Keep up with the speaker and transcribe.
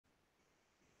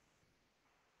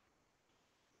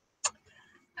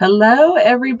Hello,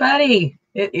 everybody.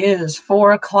 It is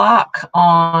 4 o'clock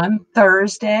on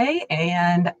Thursday,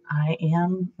 and I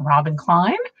am Robin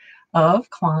Klein of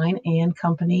Klein and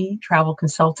Company Travel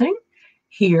Consulting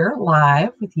here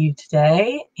live with you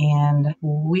today. And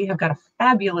we have got a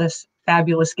fabulous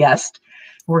guest.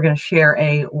 We're going to share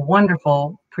a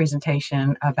wonderful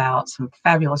presentation about some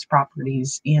fabulous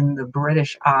properties in the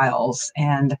British Isles.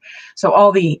 And so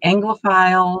all the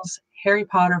Anglophiles, Harry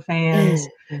Potter fans,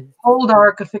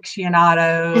 Poldark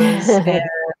aficionados, and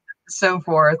so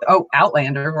forth. Oh,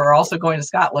 Outlander. We're also going to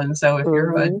Scotland. So if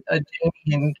you're a Jamie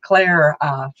and Claire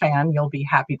fan, you'll be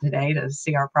happy today to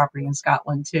see our property in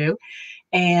Scotland too.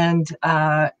 And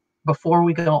before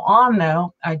we go on,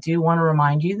 though, I do want to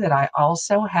remind you that I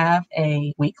also have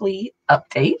a weekly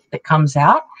update that comes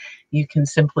out. You can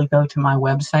simply go to my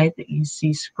website that you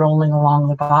see scrolling along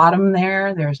the bottom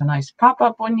there. There's a nice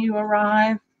pop-up when you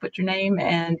arrive. Put your name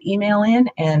and email in,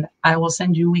 and I will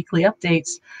send you weekly updates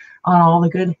on all the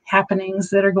good happenings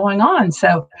that are going on.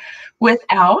 So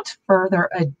without further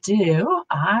ado,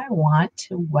 I want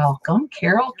to welcome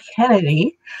Carol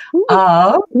Kennedy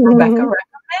of Rebecca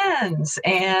Recommends.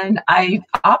 And I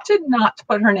opted not to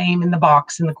put her name in the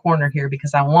box in the corner here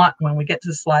because I want, when we get to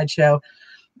the slideshow,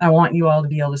 I want you all to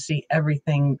be able to see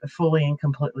everything fully and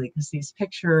completely, because these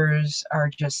pictures are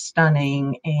just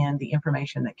stunning, and the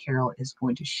information that Carol is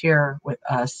going to share with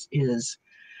us is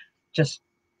just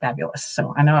fabulous.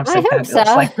 So I know I've said fabulous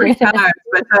like 3 times,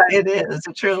 but it is.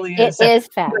 It truly is. It is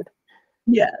fab.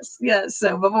 Yes.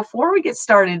 So, but before we get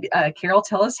started, Carol,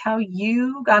 tell us how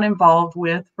you got involved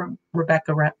with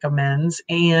Rebecca Recommends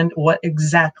and what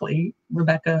exactly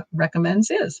Rebecca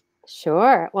Recommends is.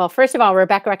 Sure. Well, first of all,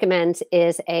 Rebecca Recommends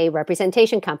is a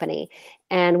representation company,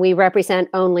 and we represent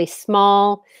only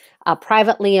small,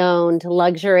 privately owned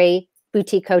luxury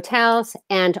boutique hotels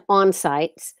and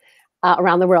on-sites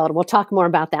around the world. We'll talk more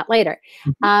about that later.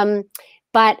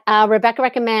 But Rebecca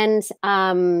Recommends,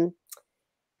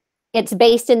 it's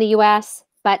based in the U.S.,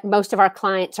 but most of our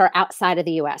clients are outside of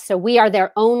the U.S. So we are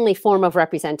their only form of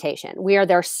representation. We are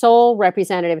their sole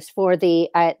representatives for the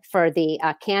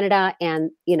Canada and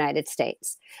United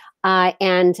States.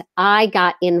 And I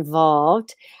got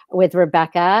involved with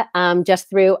Rebecca just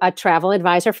through a travel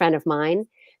advisor friend of mine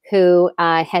who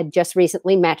had just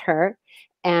recently met her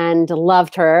and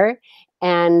loved her.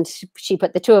 And she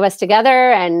put the two of us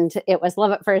together, and it was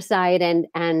love at first sight.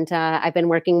 And I've been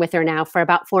working with her now for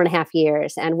about 4.5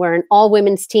 years. And we're an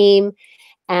all-women's team,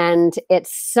 and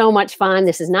it's so much fun.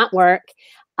 This is not work.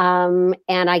 And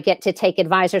I get to take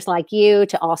advisors like you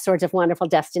to all sorts of wonderful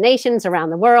destinations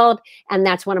around the world. And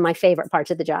that's one of my favorite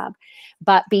parts of the job.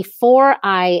 But before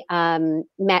I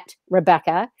met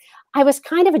Rebecca, I was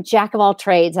kind of a jack of all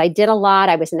trades. I did a lot.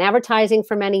 I was in advertising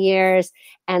for many years.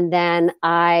 And then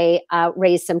I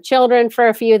raised some children for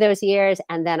a few of those years.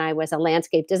 And then I was a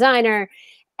landscape designer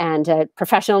and a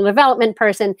professional development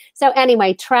person. So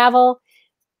anyway, travel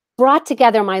brought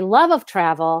together my love of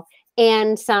travel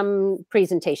and some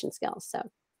presentation skills. So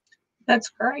that's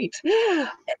great.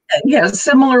 Yeah,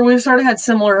 similar. We've sort of had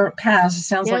similar paths. It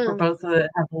sounds like we're both have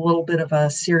a little bit of a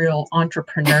serial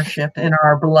entrepreneurship in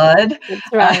our blood.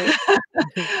 That's right.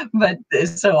 But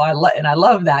so I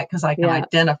love that because I can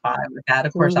identify with that.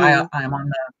 Of course, I'm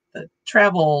on the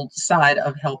travel side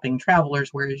of helping travelers,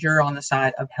 whereas you're on the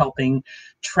side of helping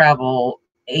travel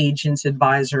agents,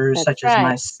 advisors such as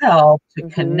myself to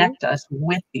connect us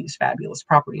with these fabulous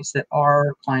properties that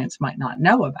our clients might not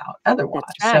know about otherwise.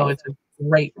 So it's a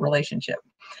great relationship.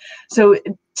 So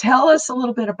tell us a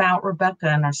little bit about Rebecca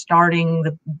and our starting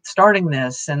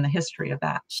this and the history of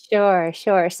that. Sure.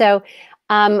 So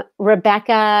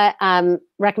Rebecca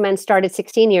Recommends started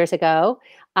 16 years ago.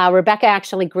 Rebecca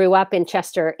actually grew up in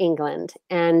Chester, England,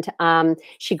 and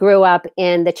she grew up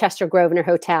in the Chester Grosvenor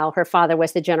Hotel. Her father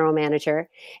was the general manager,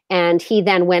 and he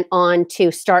then went on to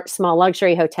start small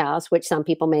luxury hotels, which some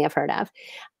people may have heard of.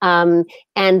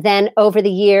 And then over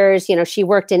the years, she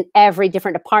worked in every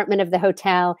different department of the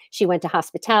hotel. She went to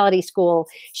hospitality school.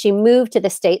 She moved to the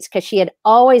States because she had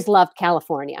always loved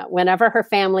California. Whenever her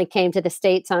family came to the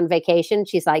States on vacation,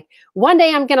 she's like, one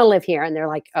day I'm going to live here. And they're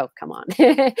like, oh, come on.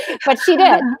 But she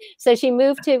did. So she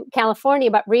moved to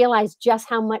California, but realized just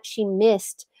how much she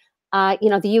missed,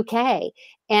 the UK.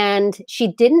 And she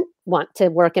didn't want to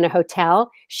work in a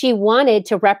hotel. She wanted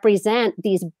to represent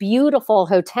these beautiful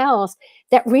hotels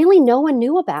that really no one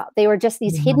knew about. They were just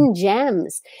these hidden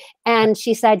gems. And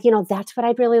she said, that's what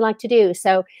I'd really like to do.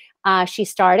 So she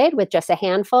started with just a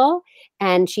handful,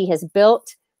 and she has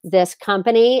built this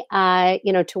company,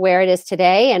 to where it is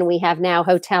today. And we have now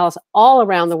hotels all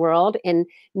around the world in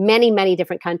many, many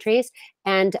different countries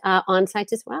and on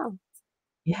sites as well.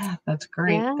 Yeah, that's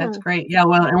great. Yeah, That's great. Yeah,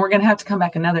 well, and we're going to have to come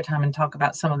back another time and talk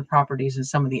about some of the properties in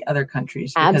some of the other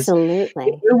countries because absolutely.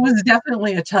 it was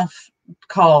definitely a tough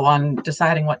call on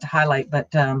deciding what to highlight,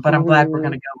 but I'm glad we're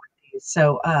going to Mm, go with these.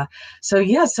 So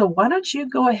yeah, so why don't you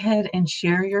go ahead and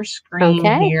share your screen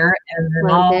okay, here, and then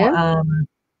will I'll do.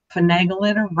 finagle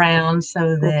it around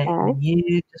so that Okay,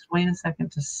 you just wait a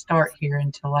second to start here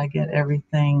until I get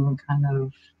everything kind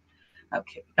of.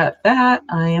 Okay, got that.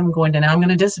 I'm going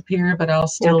to disappear, but I'll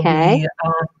still okay. be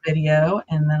on video,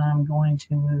 and then I'm going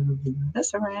to move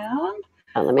this around.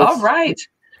 Let me. All right.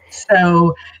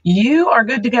 So you are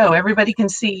good to go. Everybody can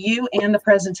see you in the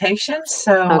presentation.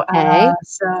 Okay.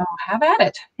 So have at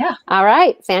it. Yeah. All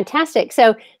right, fantastic.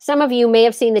 So some of you may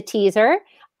have seen the teaser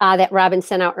that Robin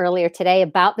sent out earlier today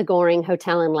about the Goring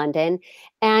Hotel in London.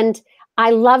 And I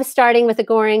love starting with the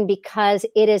Goring because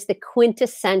it is the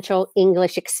quintessential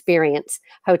English experience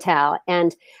hotel.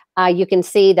 And you can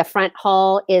see the front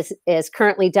hall is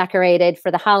currently decorated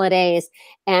for the holidays,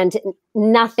 and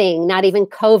nothing, not even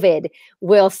COVID,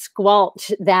 will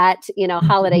squelch that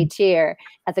holiday cheer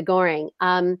at the Goring.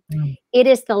 It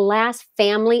is the last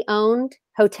family-owned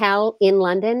hotel in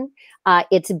London.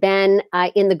 It's been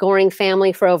in the Goring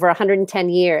family for over 110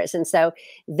 years. And so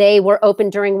they were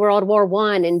open during World War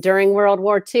I and during World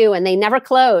War II, and they never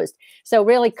closed. So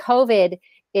really, COVID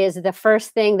is the first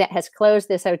thing that has closed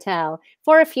this hotel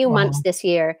for a few months Wow. this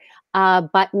year.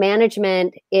 But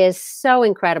management is so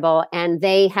incredible, and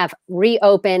they have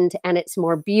reopened, and it's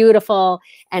more beautiful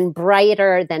and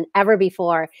brighter than ever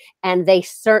before. And they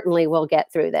certainly will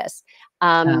get through this.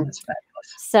 That's fabulous.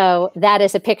 So that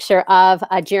is a picture of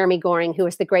Jeremy Goring, who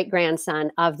is the great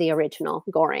grandson of the original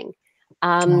Goring.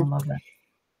 I love that.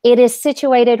 It is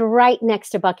situated right next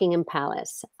to Buckingham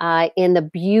Palace in the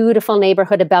beautiful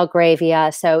neighborhood of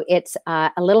Belgravia. So it's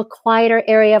a little quieter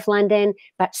area of London,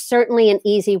 but certainly an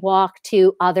easy walk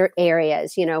to other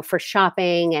areas, for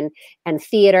shopping and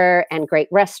theater and great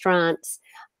restaurants.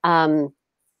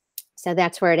 So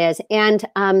that's where it is. And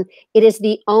it is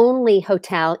the only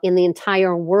hotel in the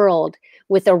entire world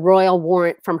with a royal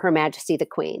warrant from Her Majesty the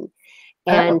Queen.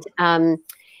 And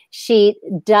she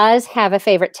does have a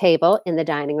favorite table in the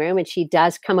dining room, and she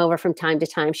does come over from time to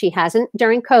time. She hasn't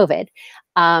during COVID,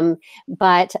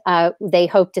 but they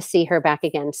hope to see her back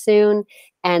again soon.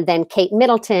 And then Kate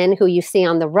Middleton, who you see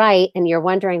on the right, and you're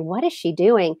wondering, what is she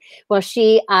doing? Well,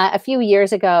 she, a few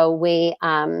years ago,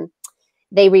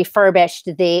 they refurbished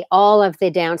all of the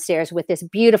downstairs with this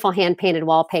beautiful hand painted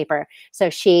wallpaper. So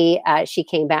she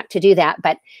came back to do that,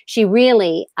 but she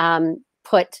really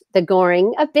put the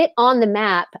Goring a bit on the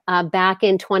map back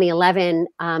in 2011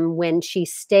 when she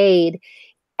stayed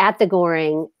at the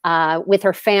Goring with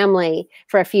her family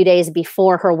for a few days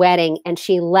before her wedding, and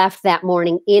she left that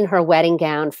morning in her wedding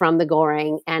gown from the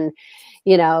Goring. And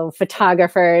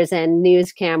photographers and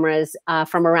news cameras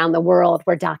from around the world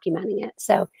were documenting it.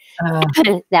 So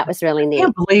that was really neat.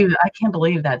 I can't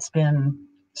believe that's been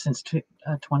since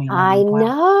 2011. I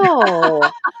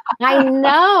know. I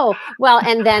know. Well,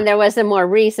 and then there was a more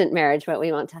recent marriage, but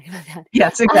we won't talk about that.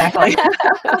 Yes, exactly.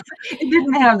 It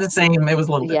didn't have the same. It was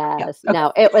a little different. Yes. Yeah.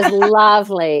 No, it was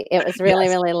lovely. It was really,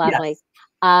 yes. really lovely.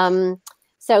 Yes.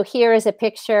 So here is a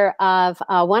picture of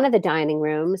one of the dining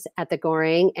rooms at the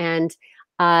Goring, and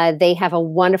they have a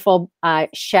wonderful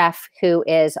chef who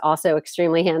is also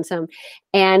extremely handsome,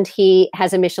 and he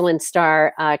has a Michelin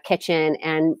star kitchen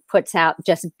and puts out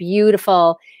just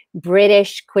beautiful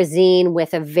British cuisine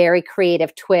with a very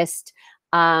creative twist.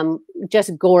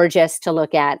 Just gorgeous to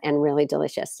look at and really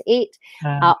delicious to eat.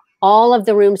 All of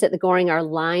the rooms at the Goring are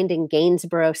lined in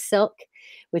Gainsborough silk,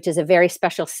 which is a very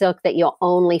special silk that you'll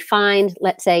only find,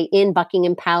 let's say, in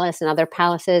Buckingham Palace and other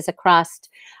palaces across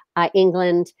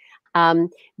England.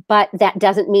 But that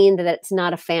doesn't mean that it's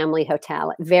not a family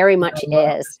hotel. It very much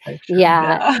is.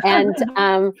 Yeah. And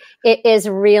it is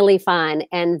really fun.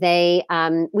 And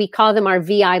we call them our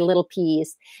VI little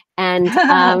peas. And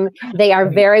they are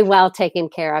very well taken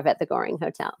care of at the Goring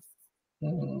Hotel.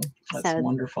 That's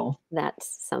wonderful.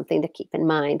 That's something to keep in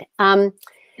mind.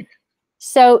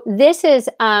 So this is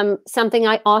something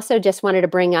I also just wanted to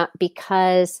bring up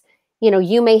because,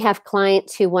 you may have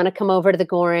clients who want to come over to the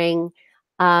Goring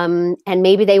and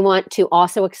maybe they want to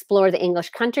also explore the English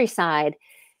countryside.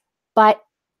 But,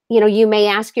 you may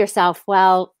ask yourself,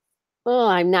 well,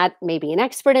 I'm not maybe an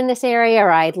expert in this area,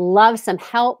 or I'd love some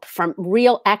help from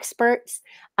real experts.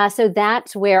 So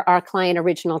that's where our client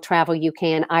Original Travel UK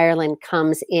and Ireland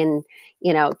comes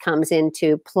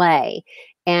into play.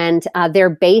 And they're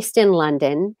based in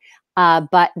London,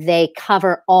 but they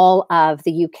cover all of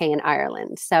the UK and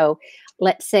Ireland. So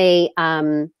let's say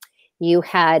You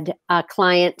had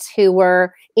clients who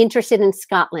were interested in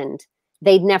Scotland.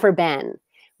 They'd never been.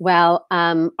 Well,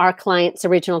 our clients,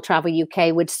 Original Travel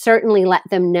UK, would certainly let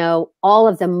them know all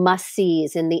of the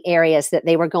must-sees in the areas that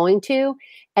they were going to,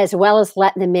 as well as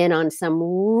let them in on some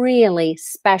really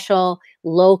special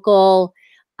local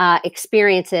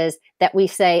experiences that we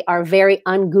say are very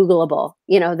ungoogleable.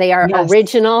 You know, they are Yes.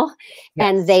 original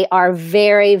and Yes. they are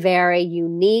very, very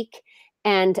unique.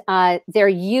 And they're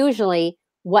usually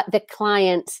what the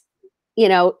clients, you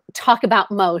know, talk about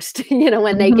most, you know,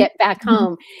 when they Mhm. get back Mhm.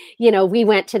 home. You know, we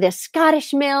went to the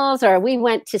Scottish Mills, or we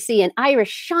went to see an Irish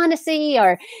Shaughnessy,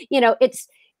 or, you know, it's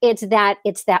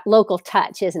that local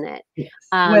touch, isn't it? Yes.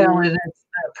 Well, Um, and it's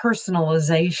that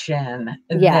personalization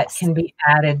that yes. can be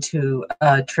added to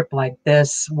a trip like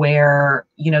this where,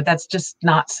 that's just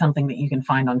not something that you can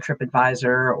find on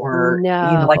TripAdvisor or, like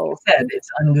you No, said, it's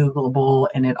ungoogleable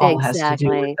and it all has to do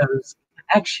with exactly. those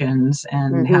connections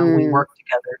and how we Hmm. work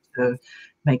together to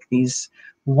make these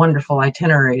wonderful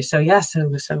itineraries. So, yes, so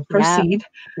Yeah, proceed.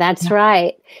 that's Yeah.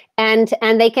 right. And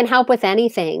they can help with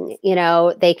anything. You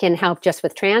know, they can help just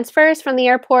with transfers from the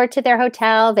airport to their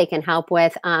hotel. They can help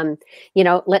with, you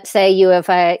know, let's say you have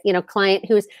a, you know, client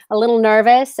who's a little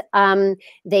nervous.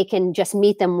 They can just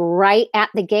meet them right at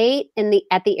the gate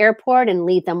at the airport and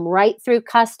lead them right through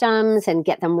customs and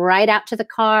get them right out to the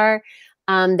car.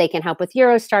 They can help with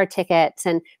Eurostar tickets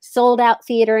and sold out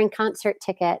theater and concert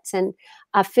tickets and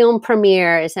film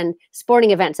premieres and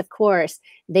sporting events, of course.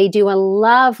 They do a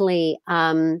lovely,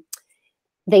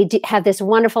 they do have this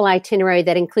wonderful itinerary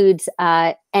that includes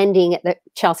ending at the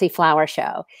Chelsea Flower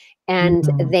Show. And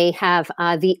Mhm. they have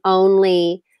the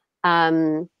only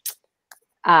um,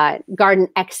 garden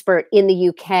expert in the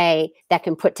UK that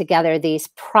can put together these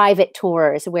private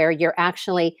tours where you're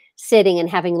actually sitting and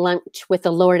having lunch with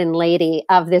the Lord and Lady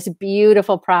of this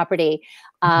beautiful property,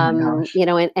 Oh my gosh. you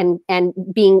know, and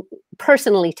being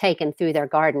personally taken through their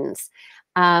gardens.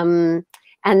 Um,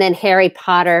 and then Harry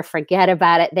Potter, forget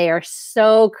about it. They are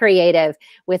so creative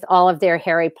with all of their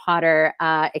Harry Potter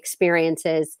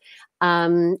experiences.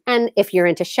 And if you're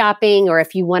into shopping or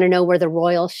if you want to know where the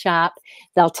royals shop,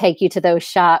 they'll take you to those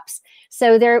shops.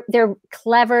 So they're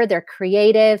clever, they're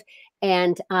creative,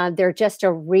 and they're just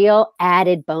a real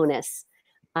added bonus.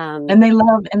 Um, And they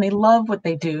love what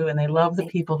they do, and they love the e-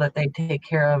 people that they take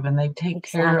care of, and they take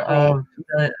care exactly. of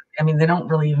they don't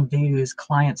really even view you as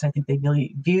clients. I think they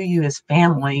really view you as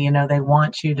family. They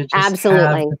want you to just have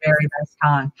Absolutely. the very best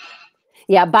time.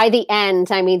 Yeah, by the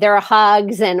end, I mean, there are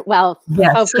hugs and, well,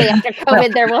 Yes. hopefully after Well,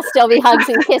 COVID, there will still be hugs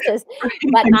and kisses.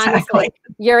 But exactly. honestly,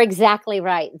 you're exactly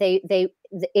right.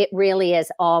 It really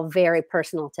is all very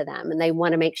personal to them, and they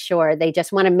want to make sure, they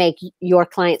just want to make your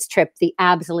client's trip the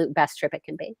absolute best trip it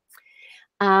can be.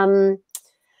 Um,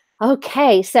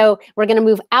 okay, so we're going to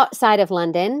move outside of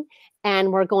London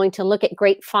and we're going to look at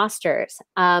Great Fosters.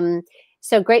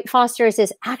 So Great Fosters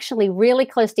is actually really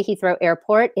close to Heathrow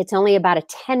Airport. It's only about a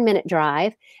 10-minute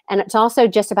drive, and it's also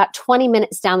just about 20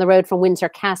 minutes down the road from Windsor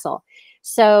Castle.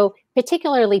 So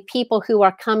particularly people who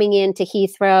are coming into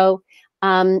Heathrow,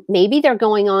 maybe they're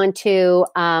going on to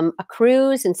a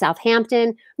cruise in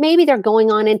Southampton, maybe they're going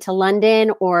on into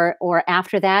London or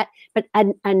after that, but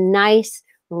a nice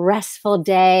restful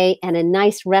day and a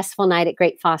nice restful night at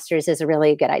Great Fosters is a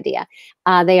really good idea.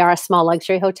 They are a small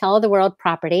luxury hotel of the world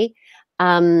property.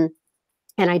 Um,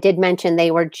 and I did mention they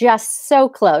were just so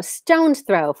close, stone's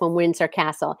throw from Windsor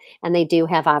Castle. And they do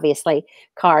have, obviously,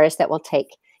 cars that will take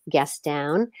guests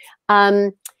down.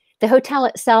 Um, the hotel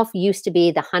itself used to be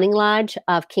the hunting lodge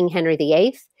of King Henry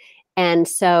VIII. And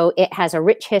so it has a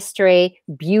rich history,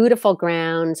 beautiful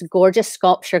grounds, gorgeous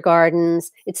sculpture gardens.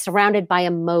 It's surrounded by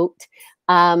a moat.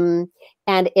 Um,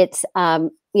 and it's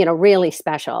you know, really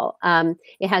special.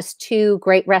 It has two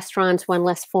great restaurants, one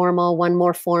less formal, one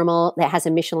more formal, that has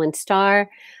a Michelin star.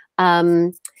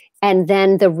 Um, and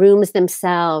then the rooms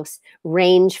themselves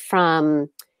range from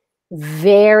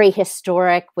very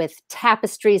historic with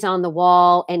tapestries on the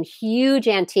wall and huge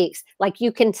antiques, like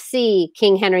you can see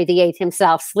King Henry VIII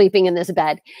himself sleeping in this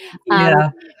bed, um, Yeah.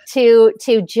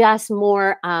 to just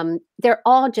more, they're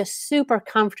all just super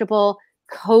comfortable,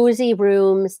 cozy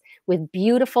rooms with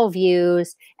beautiful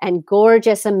views and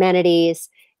gorgeous amenities.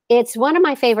 It's one of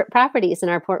my favorite properties in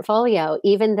our portfolio,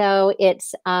 even though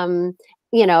it's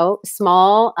you know,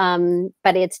 small,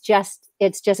 but it's just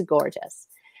gorgeous.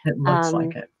 It looks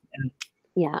like Um, it.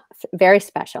 yeah, very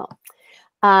special.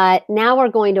 Now we're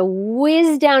going to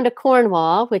whiz down to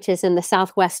Cornwall, which is in the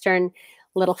southwestern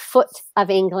little foot of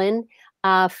England.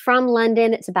 From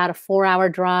London, it's about a 4-hour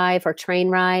drive or train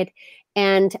ride.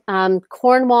 And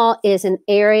Cornwall is an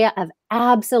area of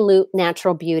absolute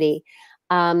natural beauty.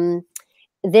 Um,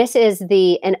 this is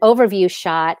an overview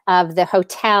shot of the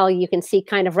hotel. You can see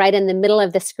kind of right in the middle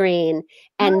of the screen,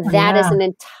 and that is an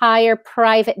entire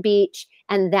private beach,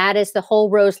 and that is the whole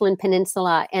Roseland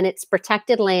Peninsula, and it's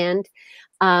protected land.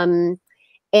 And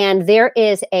there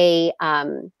is a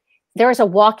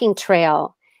walking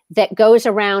trail that goes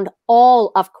around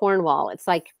all of Cornwall. It's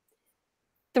like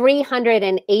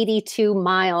 382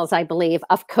 miles, I believe,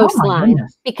 of coastline,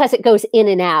 because it goes in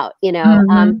and out, you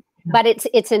know. But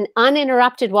it's an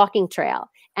uninterrupted walking trail,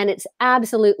 and it's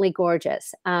absolutely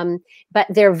gorgeous. But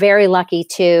they're very lucky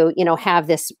to, you know, have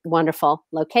this wonderful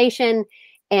location,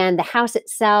 and the house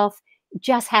itself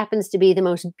just happens to be the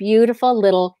most beautiful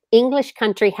little English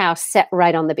country house set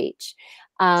right on the beach.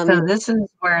 So this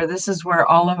is where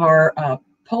all of our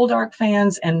Poldark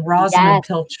fans and Rosamond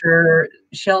Pilcher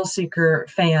Shell Seeker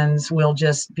fans will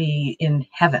just be in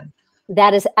heaven.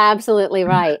 That is absolutely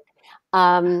right.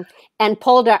 And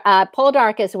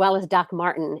Poldark as well as Doc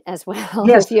Martin as well.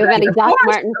 Yes, if you have any Doc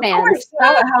Martin fans.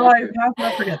 How can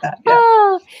I forget that? Yeah.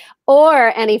 Oh,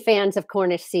 or any fans of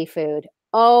Cornish seafood.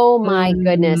 Oh my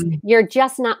goodness. You're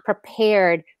just not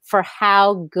prepared for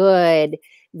how good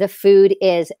the food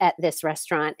is at this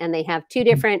restaurant. And they have two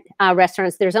different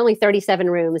restaurants. There's only 37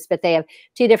 rooms, but they have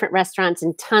two different restaurants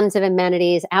and tons of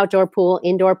amenities: outdoor pool,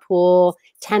 indoor pool,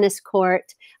 tennis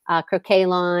court, croquet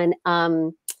lawn.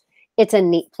 It's a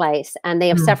neat place. And they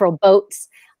have several boats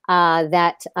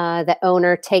that the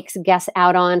owner takes guests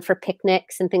out on for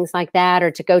picnics and things like that,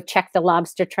 or to go check the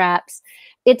lobster traps.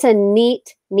 It's a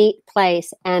neat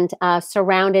place, and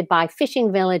surrounded by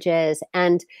fishing villages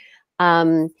and,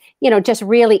 you know, just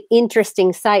really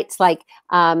interesting sites like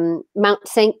Mount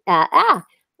St.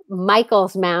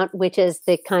 Michael's Mount, which is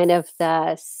the kind of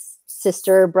the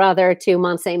sister brother to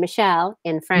Mont Saint Michel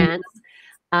in France.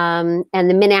 And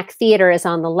the Minack Theater is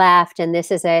on the left, and this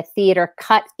is a theater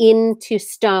cut into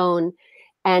stone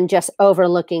and just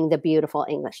overlooking the beautiful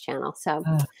English Channel. So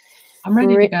I'm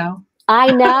ready to go.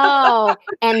 I know.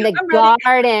 And the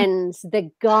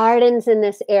gardens in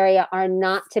this area are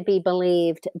not to be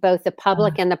believed, both the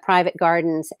public and the private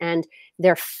gardens, and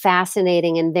they're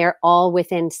fascinating, and they're all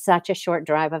within such a short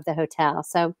drive of the hotel.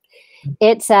 So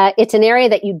it's an area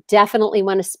that you definitely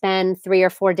want to spend 3 or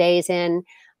 4 days in,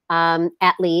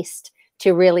 at least,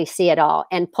 to really see it all.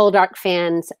 And Poldark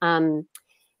fans,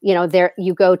 you know, there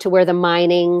you go to where the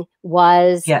mining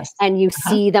was, and you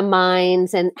see the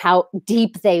mines and how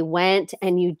deep they went,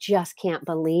 and you just can't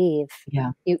believe.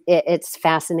 It's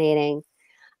fascinating.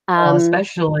 Well,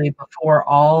 especially before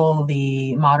all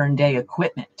the modern day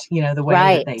equipment, you know, the way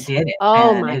that they did it.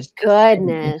 Oh my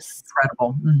goodness. It's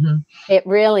incredible. It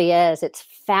really is. It's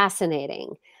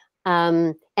fascinating.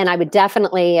 And I would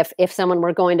definitely, if someone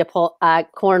were going to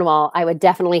Cornwall, I would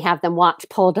definitely have them watch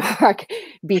Poldark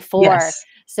before,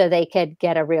 so they could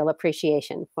get a real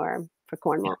appreciation for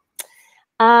Cornwall.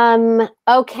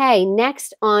 Okay,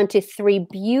 next on to 3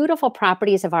 beautiful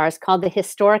properties of ours called the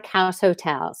Historic House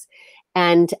Hotels.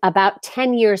 And about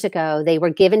 10 years ago, they were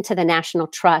given to the National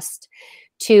Trust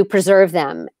to preserve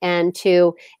them and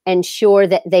to ensure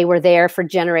that they were there for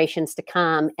generations to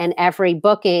come. And every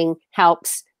booking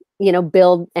helps, you know,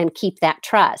 build and keep that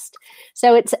trust.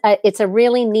 So it's a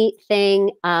really neat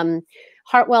thing.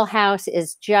 Hartwell House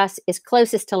is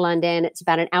closest to London. It's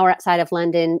about an hour outside of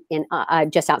London, in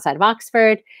just outside of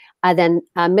Oxford. Then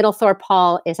Middlethorpe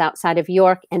Hall is outside of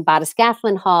York, and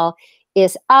Bottisgathlin Hall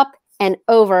is up and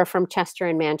over from Chester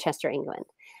in Manchester, England,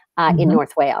 in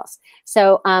North Wales.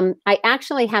 So I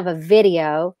actually have a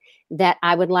video that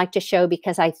I would like to show,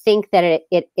 because I think that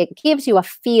it gives you a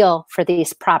feel for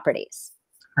these properties.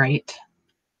 Great.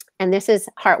 And this is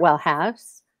Hartwell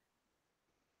House.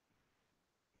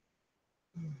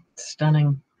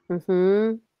 Stunning.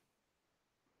 And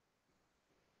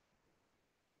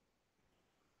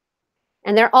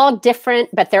they're all different,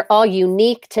 but they're all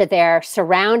unique to their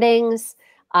surroundings,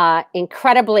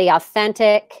 incredibly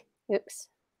authentic. Oops.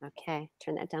 Okay,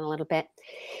 turn that down a little bit.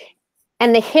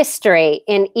 And the history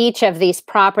in each of these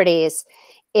properties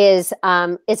is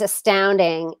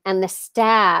astounding, and the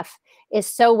staff is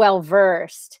so well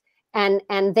versed, and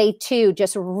they too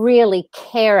just really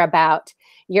care about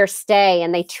your stay,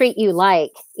 and they treat you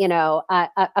like, you know,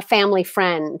 a family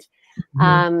friend.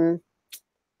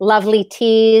 Lovely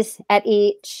teas at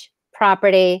each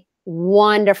property,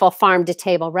 wonderful farm to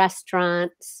table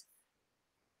restaurants.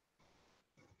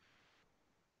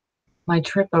 My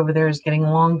trip over there is getting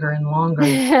longer and longer.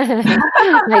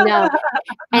 I know.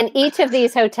 And each of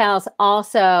these hotels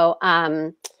also,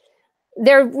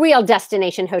 they're real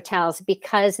destination hotels,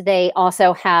 because they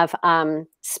also have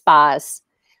spas.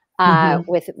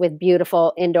 with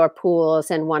beautiful indoor pools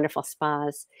and wonderful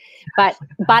spas. But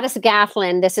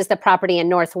Bodysgathlin, this is the property in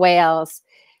North Wales.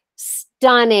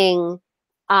 Stunning,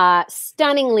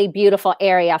 stunningly beautiful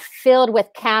area filled with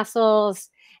castles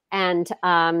and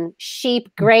sheep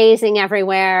grazing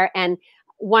everywhere, and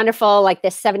wonderful, like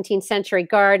this 17th century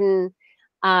garden.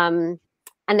 And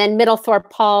then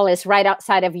Middlethorpe Hall is right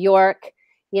outside of York,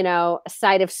 you know, a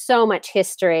site of so much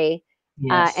history.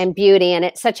 Yes. And beauty, and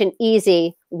it's such an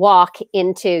easy walk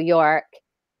into York.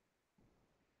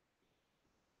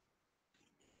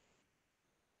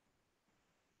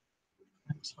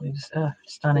 Absolutely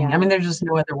stunning. Yeah. I mean, there's just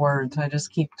no other words. I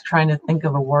just keep trying to think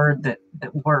of a word that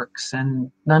works,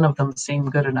 and none of them seem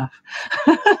good enough.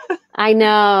 I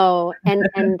know,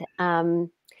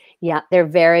 and yeah, they're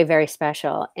very, very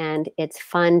special, and it's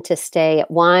fun to stay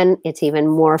at one. It's even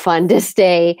more fun to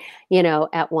stay, you know,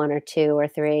 at one or two or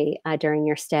three during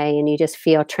your stay, and you just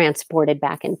feel transported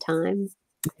back in time.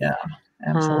 Yeah,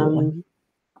 absolutely.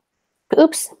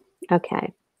 Oops.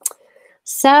 Okay.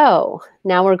 So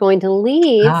now we're going to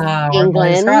leave England. We're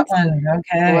going to Scotland.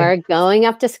 Okay. We're going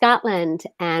up to Scotland,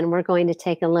 and we're going to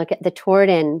take a look at the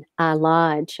Torridon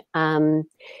Lodge.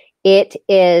 It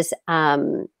is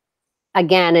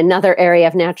again, another area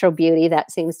of natural beauty.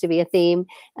 That seems to be a theme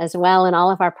as well in all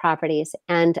of our properties.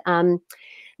 And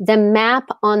the map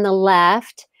on the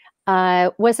left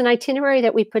was an itinerary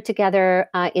that we put together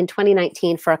in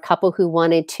 2019 for a couple who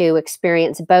wanted to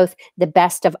experience both the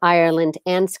best of Ireland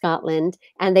and Scotland.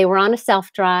 And they were on a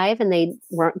self-drive, and they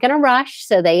weren't going to rush.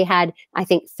 So they had, I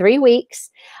think, 3 weeks.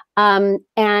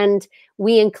 And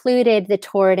we included the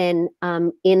Torridon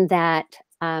in that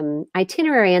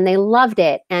itinerary, and they loved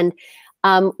it. And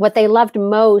what they loved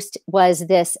most was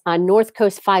this North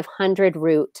Coast 500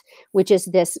 route, which is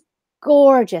this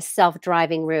gorgeous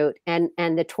self-driving route, and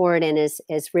the Torridon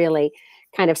is really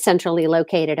kind of centrally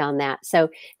located on that. So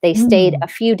they stayed a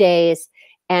few days,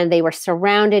 and they were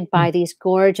surrounded by these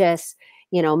gorgeous,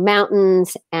 you know,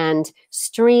 mountains and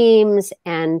streams.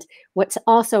 And what's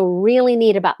also really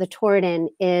neat about the Torridon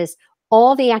is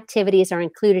all the activities are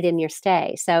included in your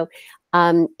stay. So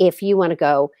if you want to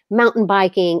go mountain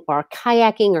biking or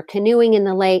kayaking or canoeing in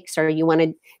the lakes, or you want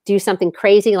to do something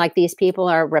crazy like these people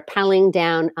are rappelling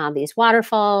down these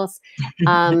waterfalls,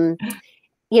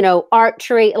 you know,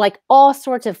 archery, like all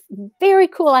sorts of very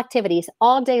cool activities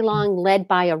all day long, led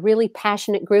by a really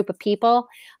passionate group of people.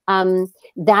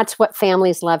 That's what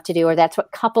families love to do, or that's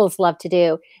what couples love to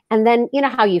do. And then, you know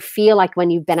how you feel like when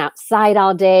you've been outside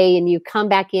all day and you come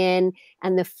back in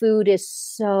and the food is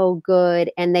so good,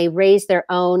 and they raise their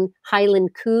own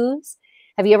Highland coos.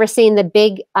 Have you ever seen the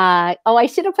big, I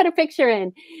should have put a picture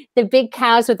in, the big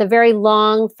cows with the very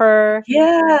long fur?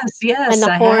 Yes, and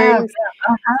the I horns.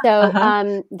 have.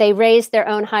 So they raise their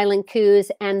own Highland coos,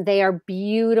 and they are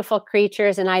beautiful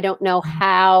creatures. And I don't know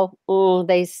how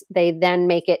they then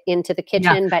make it into the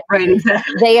kitchen, but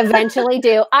they eventually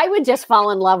do. I would just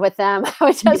fall in love with them. I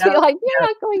would just be like, you're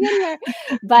not going anywhere.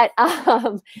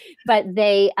 But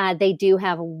they do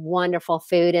have wonderful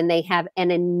food, and they have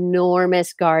an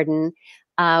enormous garden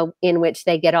in which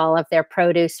they get all of their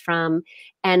produce from.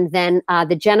 And then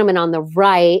the gentleman on the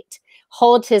right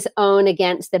holds his own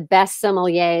against the best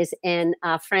sommeliers in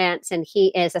France, and he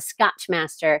is a Scotch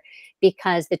master,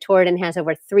 because the Torridon has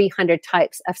over 300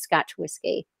 types of Scotch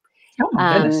whiskey. Oh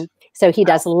my goodness. So he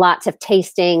does lots of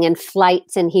tasting and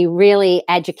flights, and he really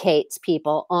educates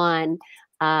people on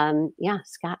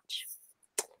Scotch.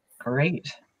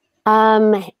 Great.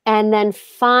 And then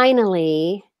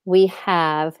finally, we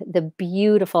have the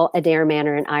beautiful Adare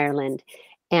Manor in Ireland.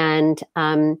 And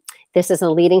this is a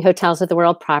leading hotels of the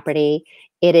world property.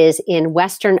 It is in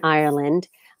Western Ireland.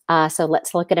 So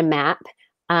let's look at a map.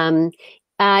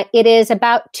 It is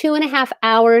about 2.5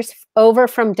 hours over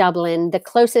from Dublin. The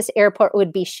closest airport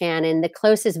would be Shannon. The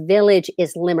closest village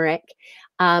is Limerick.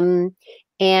 Or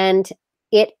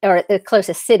the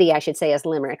closest city, I should say, is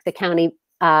Limerick. The county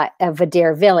of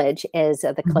Adare Village is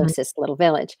the closest little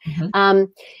village.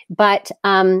 But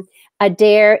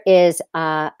Adare is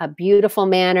a beautiful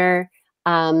manor.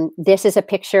 This is a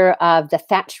picture of the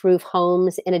thatched roof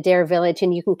homes in Adare Village,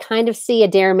 and you can kind of see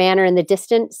Adare Manor in the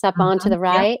distance up on to the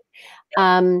right.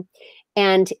 And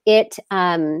it,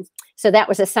 so that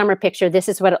was a summer picture. This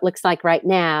is what it looks like right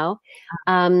now.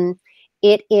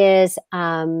 It is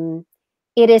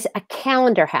a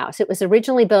calendar house. It was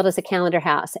originally built as a calendar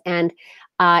house, and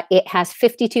it has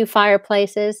 52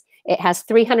 fireplaces. It has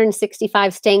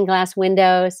 365 stained glass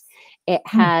windows. It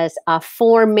has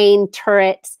 4 main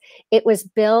turrets. It was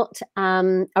built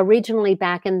originally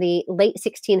back in the late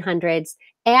 1600s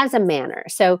as a manor.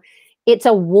 So it's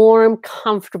a warm,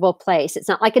 comfortable place. It's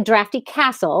not like a drafty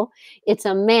castle. It's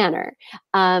a manor.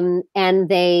 And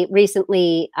they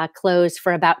recently closed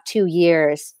for about 2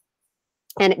 years.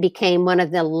 And it became one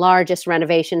of the largest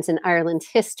renovations in Ireland's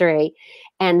history.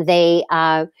 And they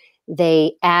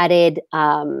added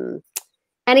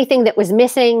anything that was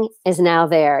missing is now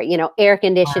there. You know, air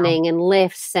conditioning and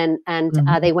lifts, and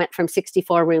they went from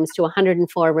 64 rooms to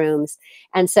 104 rooms.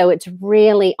 And so it's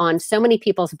really on so many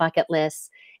people's bucket lists,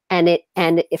 and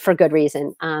for good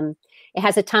reason. It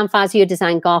has a Tom Fazio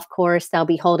designed golf course. They'll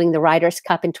be holding the Ryder's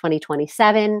Cup in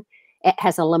 2027. It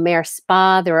has a La Mer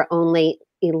spa. There are only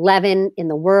 11 in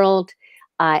the world.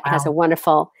 It has a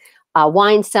wonderful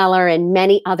wine cellar and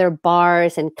many other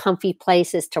bars and comfy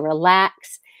places to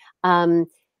relax.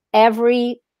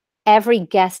 Every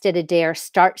guest at Adare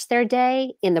starts their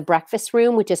day in the breakfast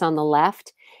room, which is on the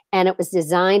left, and it was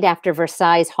designed after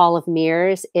Versailles Hall of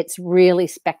Mirrors. It's really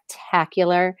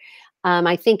spectacular.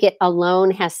 I think it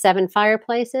alone has 7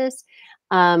 fireplaces.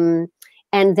 And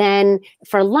then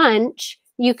for lunch,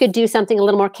 you could do something a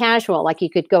little more casual, like you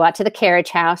could go out to the carriage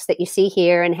house that you see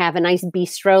here and have a nice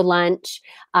bistro lunch,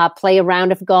 play a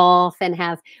round of golf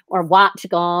or watch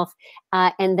golf.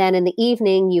 And then in the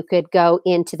evening, you could go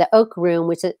into the Oak Room,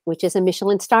 which is a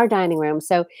Michelin star dining room.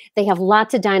 So they have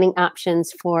lots of dining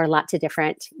options for lots of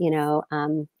different,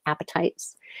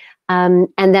 appetites. And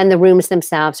then the rooms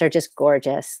themselves are just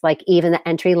gorgeous. Like even the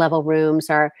entry level rooms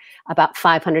are about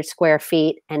 500 square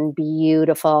feet and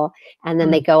beautiful. And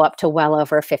then they go up to well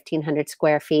over 1,500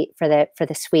 square feet for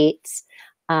the suites.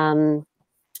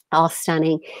 All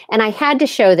stunning. And I had to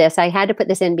show this. I had to put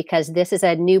this in because this is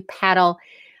a new paddle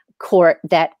court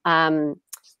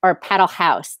or paddle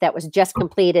house that was just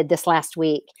completed this last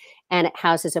week. And it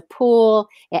houses a pool.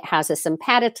 It houses some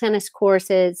paddle tennis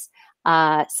courses,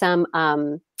 some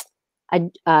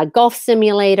a golf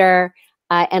simulator,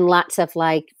 and lots of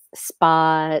like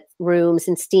spa rooms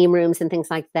and steam rooms and things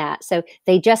like that. So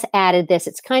they just added this.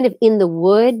 It's kind of in the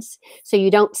woods, so you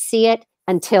don't see it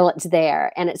until it's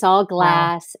there, and it's all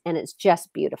glass and it's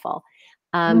just beautiful.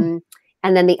 And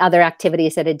then the other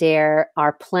activities at Adare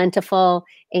are plentiful,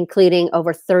 including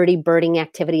over 30 birding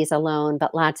activities alone,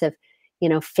 but lots of,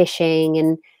 fishing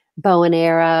and bow and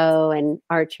arrow and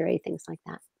archery, things like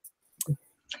that.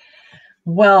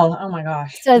 Well, oh my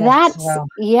gosh. So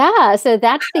so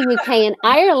that's the UK and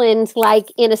Ireland,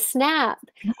 like in a snap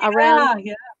around.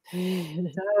 Yeah.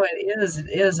 No, it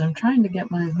is. I'm trying to get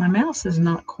my mouse is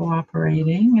not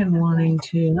cooperating and wanting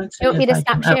to. Let's see. You want me to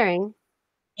stop sharing?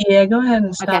 Yeah, go ahead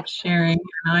and stop sharing.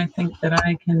 And I think that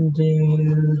I can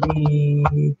do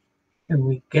here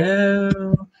we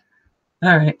go.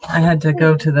 All right. I had to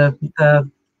go to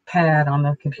the pad on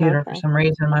the computer for some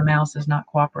reason. My mouse is not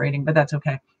cooperating, but that's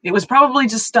okay. It was probably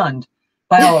just stunned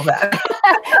by all of that.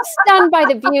 Stunned by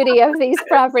the beauty of these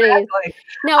properties. Exactly.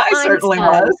 No, I certainly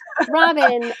was.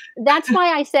 Robin, that's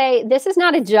why I say this is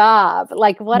not a job.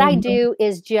 Like what I do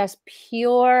is just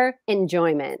pure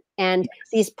enjoyment. And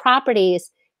these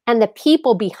properties and the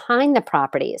people behind the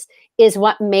properties is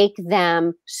what make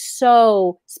them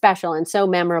so special and so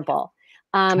memorable.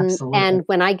 And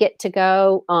when I get to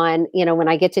go on, when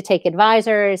I get to take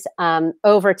advisors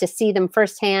over to see them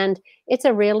firsthand, it's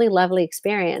a really lovely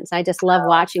experience. I just love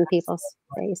watching people's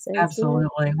faces.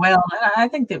 Absolutely. Well, and I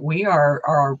think that we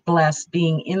are blessed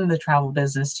being in the travel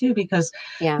business too, because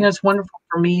it's wonderful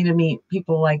for me to meet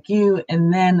people like you.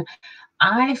 And then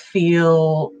I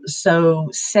feel so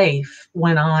safe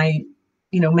when I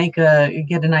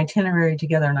get an itinerary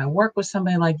together and I work with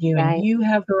somebody like you, and you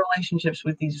have the relationships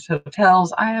with these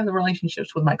hotels. I have the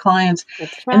relationships with my clients,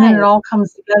 and then it all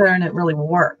comes together and it really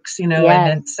works, and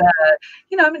it's,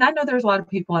 I know there's a lot of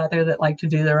people out there that like to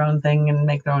do their own thing and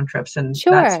make their own trips, and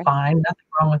that's fine. Nothing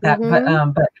wrong with that.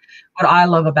 But what I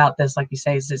love about this, like you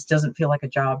say, is this doesn't feel like a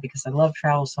job, because I love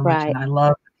travel so much and I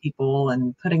love people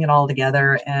and putting it all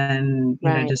together and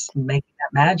just making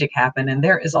that magic happen. And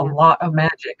there is a lot of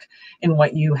magic in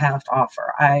what you have to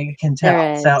offer. I can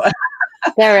tell. So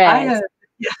there is.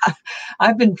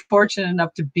 I've been fortunate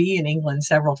enough to be in England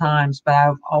several times, but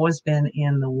I've always been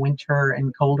in the winter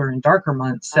and colder and darker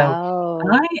months. So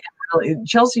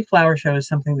Chelsea Flower Show is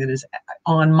something that is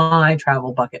on my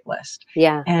travel bucket list.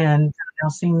 Yeah. And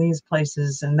seeing these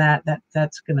places and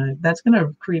that's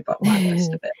gonna creep up my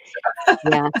list a bit.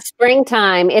 So.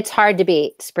 Springtime. It's hard to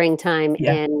beat springtime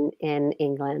in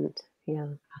England.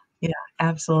 Yeah,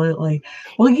 absolutely.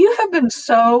 Well, you have been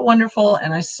so wonderful,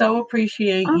 and I so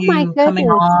appreciate you coming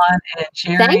on and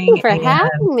sharing. Thank you for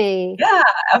having me. Yeah,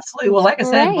 absolutely. Well, like I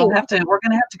said, we're going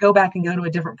to have to go back and go to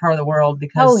a different part of the world,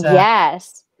 because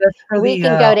That's for We the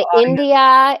can go to audience.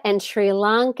 India and Sri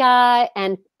Lanka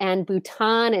and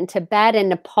Bhutan and Tibet and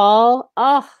Nepal.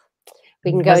 Oh,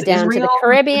 we can go Was down to the Israel?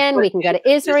 Caribbean. We can go to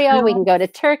Israel. We Israel? can go to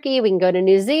Turkey. We can go to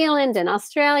New Zealand and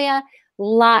Australia.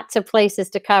 Lots of places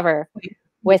to cover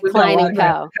with We've got a Klein lot and of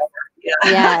ground Co. to cover.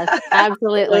 Yeah. Yes,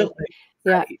 absolutely. Absolutely.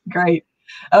 Yeah. Great.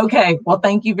 Okay. Well,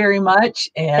 thank you very much.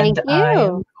 And Thank I am you.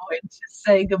 going to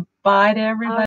say goodbye to everybody.